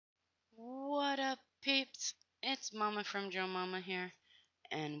Peeps, it's Mama from JoeMomma here,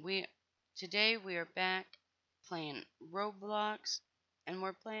 and today we are back playing Roblox, and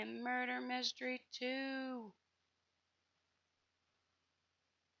we're playing Murder Mystery 2.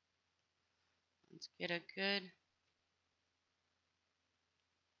 Let's get a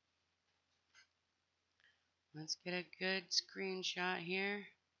good screenshot here.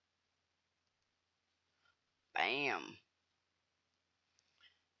 Bam.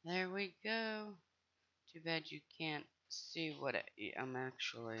 There we go. Too bad you can't see what I'm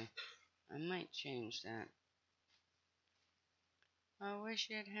actually. I might change that. I wish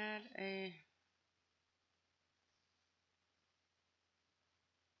it had a.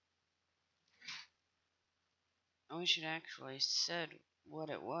 I wish it actually said what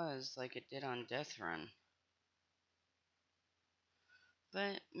it was like it did on Death Run.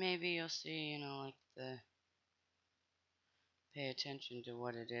 But maybe you'll see, like the pay attention to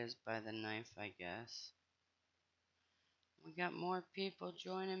what it is by the knife, I guess. We got more people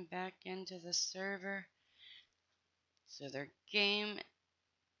joining back into the server. So their game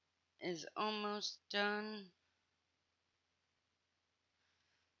is almost done.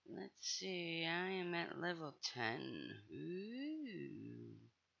 Let's see, I am at level 10. Ooh.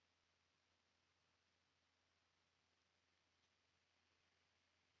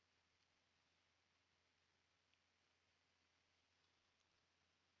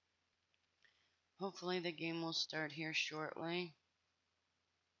 Hopefully the game will start here shortly.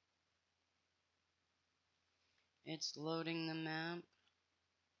 It's loading the map.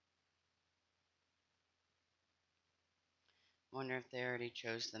 Wonder if they already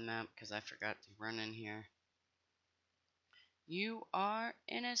chose the map because I forgot to run in here. You are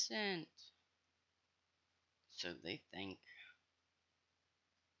innocent. So they think.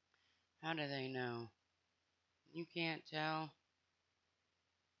 How do they know? You can't tell.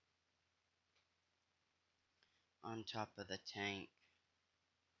 On top of the tank.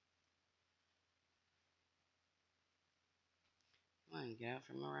 Come on, get out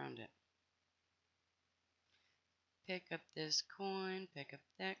from around it. Pick up this coin, pick up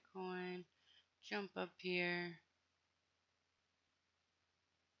that coin, jump up here.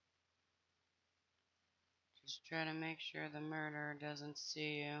 Just try to make sure the murderer doesn't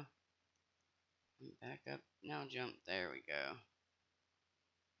see you. And back up. Now jump. There we go.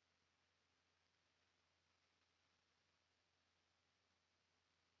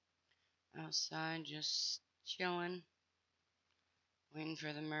 Outside, just chilling. Waiting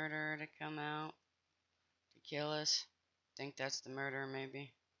for the murderer to come out to kill us. Think that's the murderer,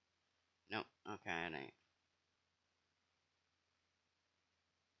 maybe? Nope. Okay, it ain't.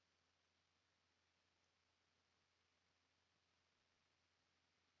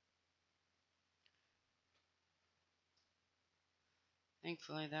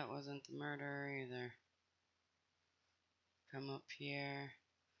 Thankfully, that wasn't the murderer either. Come up here.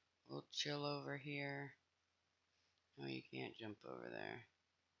 We'll chill over here. No, you can't jump over there.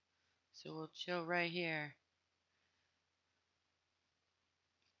 So we'll chill right here.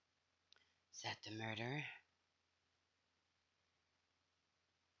 Is that the murderer?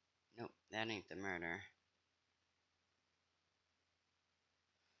 Nope, that ain't the murderer.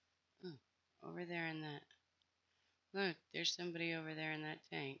 Oh, over there in that. Look, there's somebody over there in that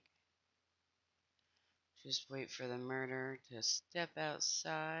tank. Just wait for the murderer to step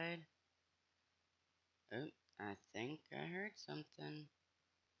outside. Oh, I think I heard something.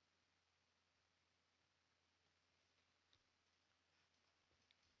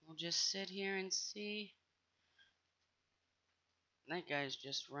 We'll just sit here and see. That guy's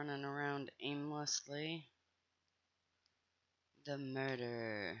just running around aimlessly. The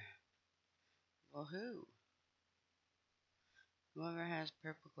murderer. Well, who? Whoever has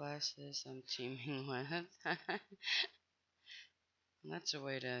purple glasses, I'm teaming with. That's a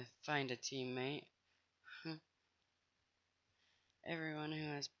way to find a teammate. Everyone who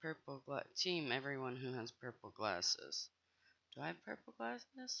has everyone who has purple glasses. Do I have purple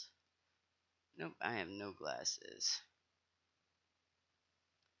glasses? Nope, I have no glasses.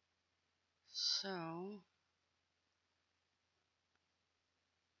 So,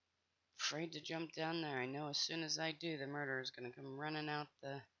 afraid to jump down there. I know as soon as I do, the murderer is going to come running out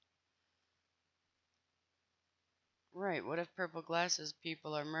the... Right, what if purple glasses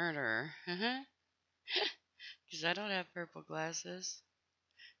people are murderer? Because I don't have purple glasses.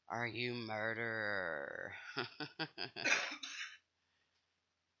 Are you murderer? I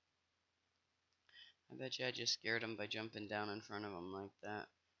bet you I just scared him by jumping down in front of him like that.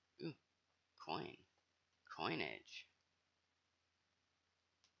 Ooh, coin. Coinage.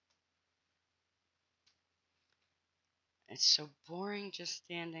 It's so boring just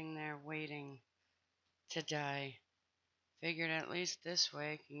standing there waiting to die. Figured at least this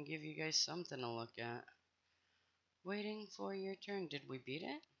way I can give you guys something to look at. Waiting for your turn. Did we beat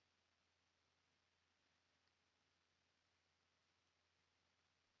it?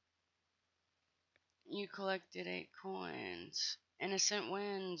 You collected 8 coins. Innocent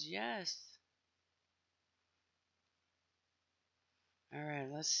wins, yes. Alright,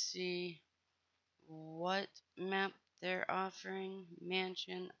 let's see what map they're offering.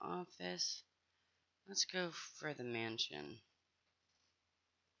 Mansion, office. Let's go for the mansion.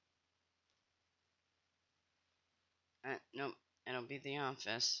 Nope, it'll be the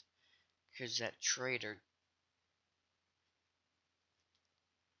office. Because that traitor.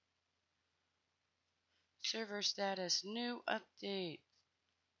 Server status, new update.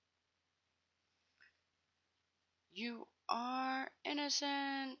 You are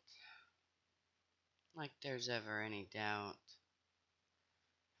innocent. Like there's ever any doubt.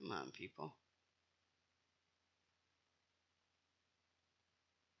 Come on, people.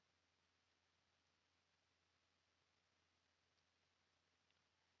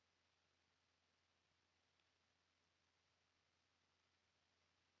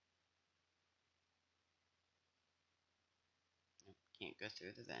 Can't go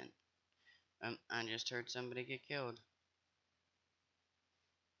through the vent. I just heard somebody get killed.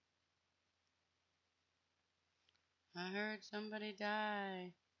 I heard somebody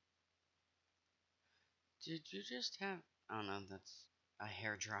die. Did you just have... Oh no, that's a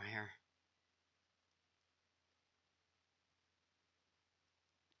hair dryer.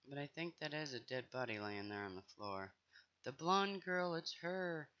 But I think that is a dead body laying there on the floor. The blonde girl, it's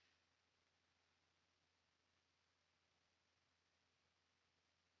her.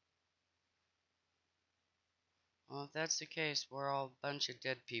 Well, if that's the case, we're all a bunch of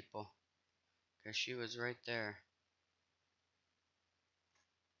dead people. Because she was right there.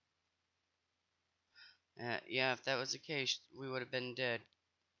 Yeah, if that was the case, we would have been dead.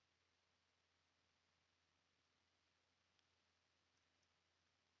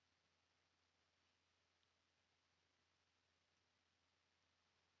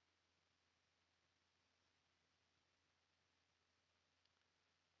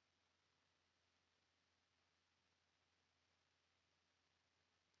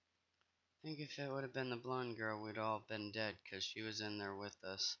 I think if it would have been the blonde girl, we'd all been dead. Because she was in there with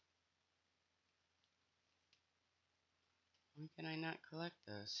us. Why can I not collect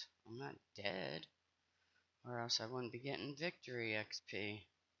this? I'm not dead. Or else I wouldn't be getting victory XP.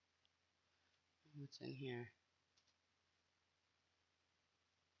 What's in here?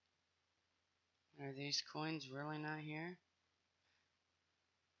 Are these coins really not here?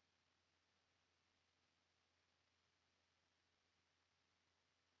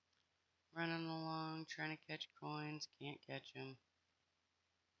 Running along, trying to catch coins, can't catch them.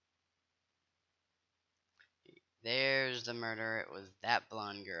 There's the murder. It was that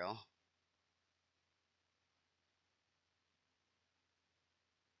blonde girl.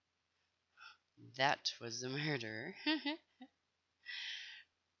 That was the murderer.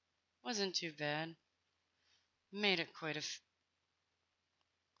 Wasn't too bad. Made it quite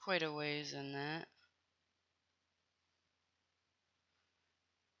a ways in that.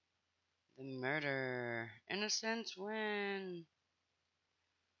 The murder. Innocents win.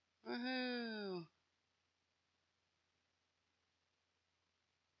 Woohoo.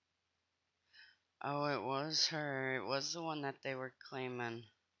 Oh, it was her. It was the one that they were claiming.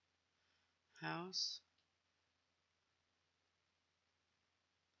 House?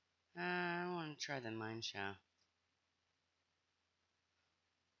 I want to try the mine shaft.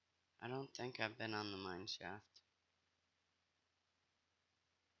 I don't think I've been on the mine shaft.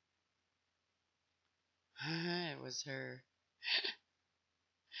 It was her.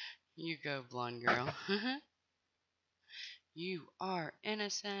 You go, blonde girl. You are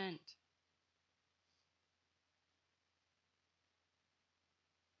innocent.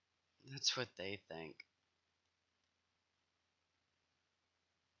 That's what they think.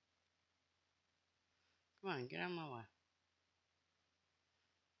 Come on, get out of my way.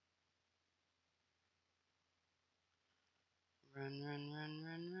 Run, run, run,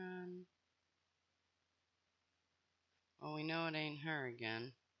 run, run. Well, we know it ain't her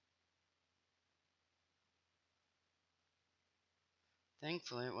again.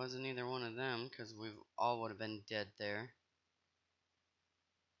 Thankfully, it wasn't either one of them, because we all would have been dead there.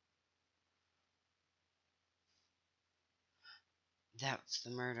 That's the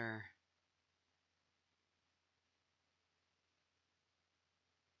murder.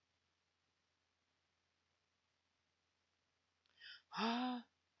 Ah,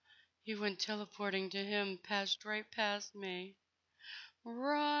 he went teleporting to him, passed right past me.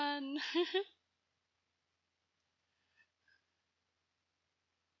 Run!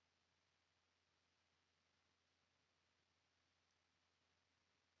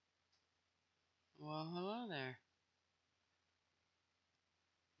 Well, hello there.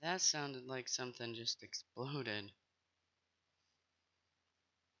 That sounded like something just exploded.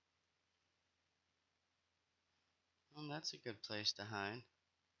 Well, that's a good place to hide.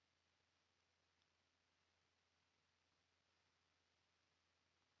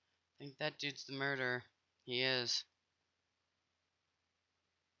 I think that dude's the murderer. He is.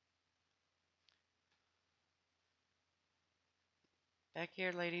 Back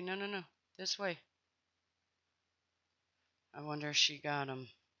here, lady. No, no, no. This way. I wonder if she got him.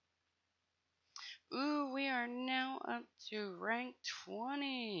 Ooh, we are now up to rank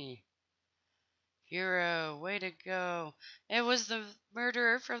 20. Hero, way to go. It was the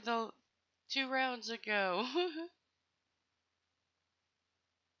murderer from the 2 rounds ago.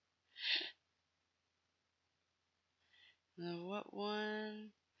 What one?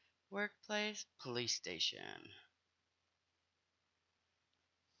 Workplace? Police station.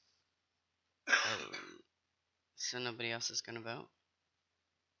 Oh, so nobody else is gonna vote?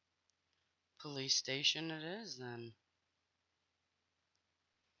 Police station it is then.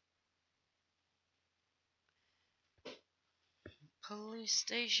 Police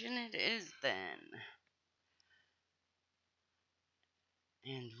station it is then.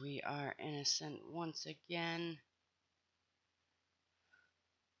 And we are innocent once again.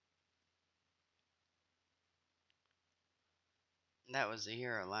 That was the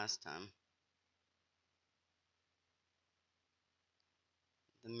hero last time.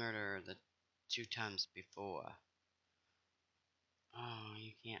 The murderer the 2 times before. Oh,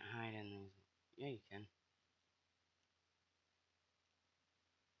 you can't hide in these. Yeah, you can.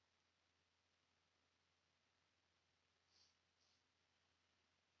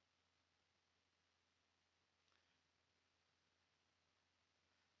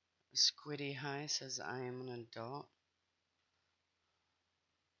 Squiddy High says I am an adult.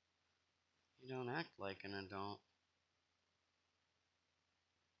 You don't act like an adult.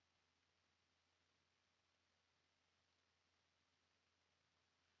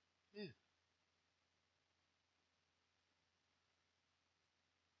 Yeah.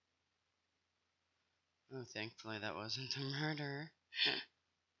 Oh, thankfully that wasn't a murderer.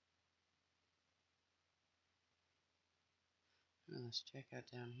 Oh, let's check out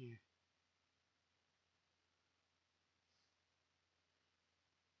down here.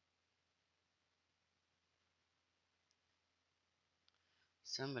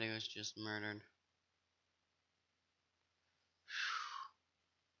 Somebody was just murdered.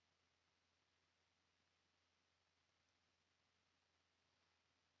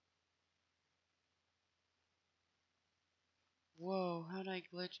 Whoa, how'd I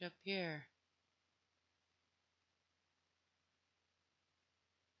glitch up here?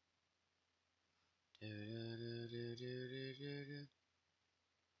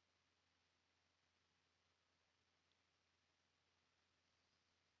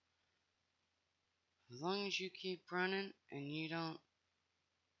 As long as you keep running and you don't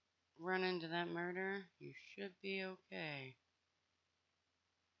run into that murderer, you should be okay.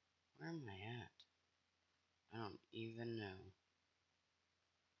 Where am I at? I don't even know.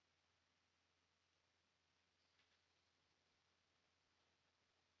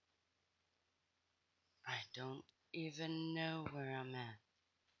 I don't even know where I'm at.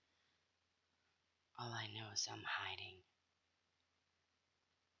 All I know is I'm hiding.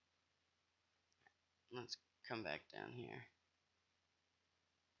 Let's come back down here.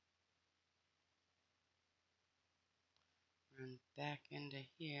 Run back into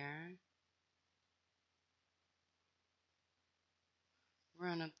here.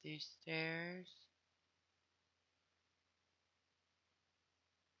 Run up these stairs.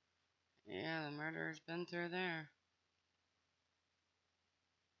 Yeah, the murderer's been through there.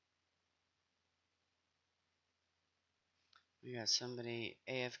 We got somebody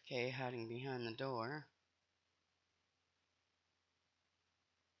AFK hiding behind the door.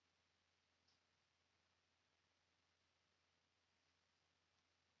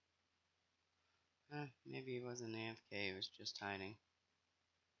 Maybe he wasn't AFK, he was just hiding.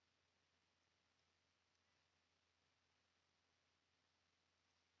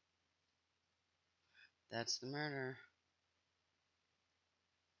 That's the murderer.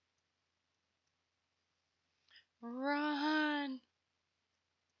 Run!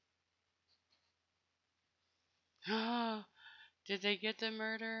 Oh, did they get the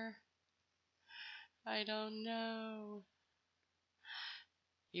murderer? I don't know.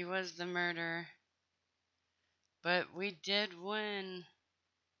 He was the murderer. But we did win.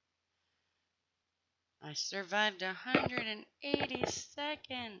 I survived 180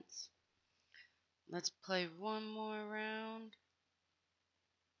 seconds. Let's play one more round.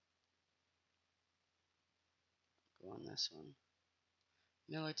 go on this one.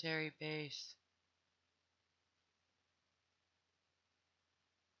 Military base.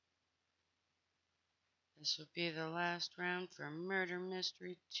 This will be the last round for Murder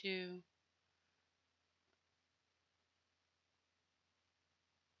Mystery 2.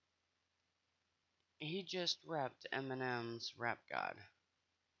 He just repped Eminem's Rap God.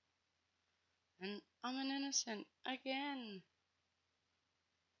 And I'm an innocent again.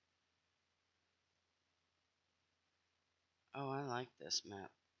 Oh, I like this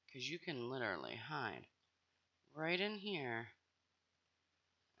map. Because you can literally hide right in here.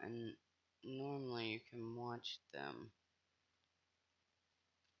 And normally you can watch them.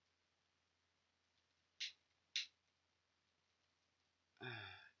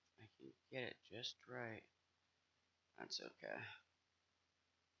 I can get it just right. That's okay.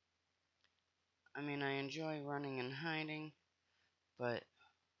 I mean, I enjoy running and hiding, but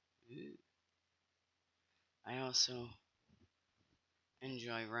I also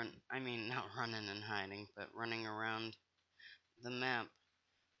enjoy not running and hiding, but running around the map.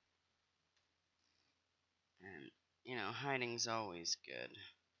 And, hiding's always good.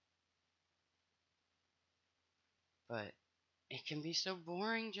 But it can be so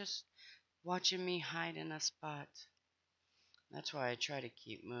boring just watching me hide in a spot. That's why I try to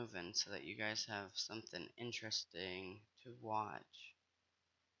keep moving so that you guys have something interesting to watch.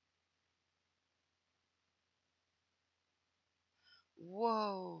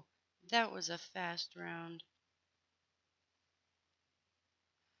 Whoa, that was a fast round.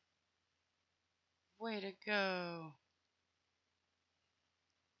 Way to go.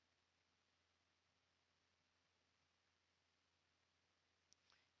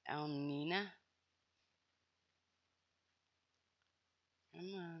 Alnina.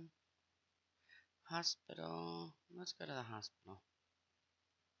 Come on. Hospital. Let's go to the hospital.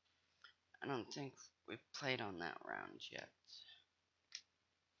 I don't think we've played on that round yet.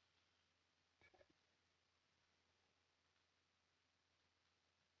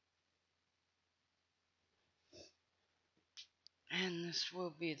 And this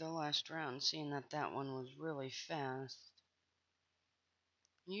will be the last round, seeing that that one was really fast.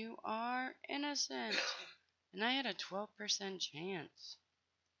 You are innocent. And I had a 12% chance.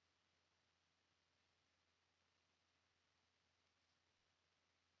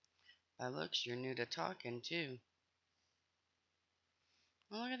 By looks, you're new to talking, too.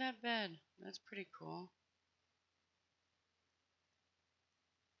 Oh, look at that bed. That's pretty cool.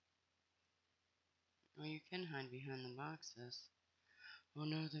 Oh, you can hide behind the boxes. Oh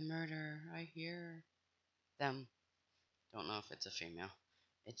no, the murderer. I hear them. Don't know if it's a female.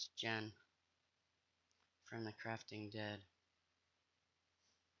 It's Jen from the Crafting Dead.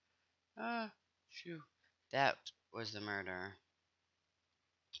 Ah, shoo. That was the murderer.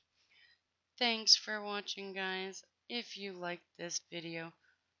 Thanks for watching, guys. If you liked this video,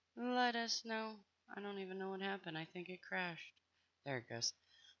 let us know. I don't even know what happened. I think it crashed. There it goes.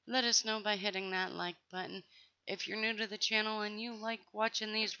 Let us know by hitting that like button. If you're new to the channel and you like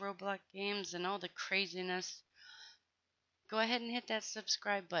watching these Roblox games and all the craziness, go ahead and hit that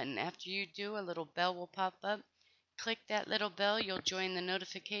subscribe button. After you do, a little bell will pop up. Click that little bell. You'll join the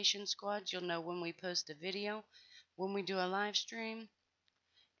notification squad. You'll know when we post a video, when we do a live stream.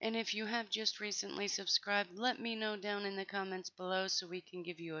 And if you have just recently subscribed, let me know down in the comments below so we can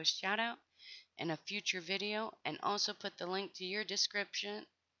give you a shout out in a future video, and also put the link to your description.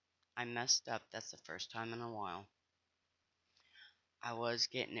 I messed up. That's the first time in a while. I was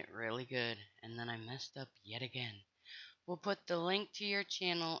getting it really good, and then I messed up yet again. We'll put the link to your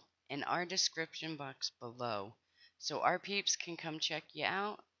channel in our description box below, so our peeps can come check you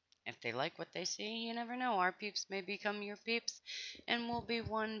out. If they like what they see, you never know. Our peeps may become your peeps, and we'll be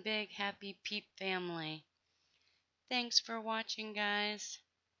one big happy peep family. Thanks for watching, guys.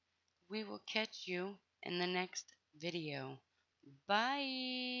 We will catch you in the next video.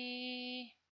 Bye.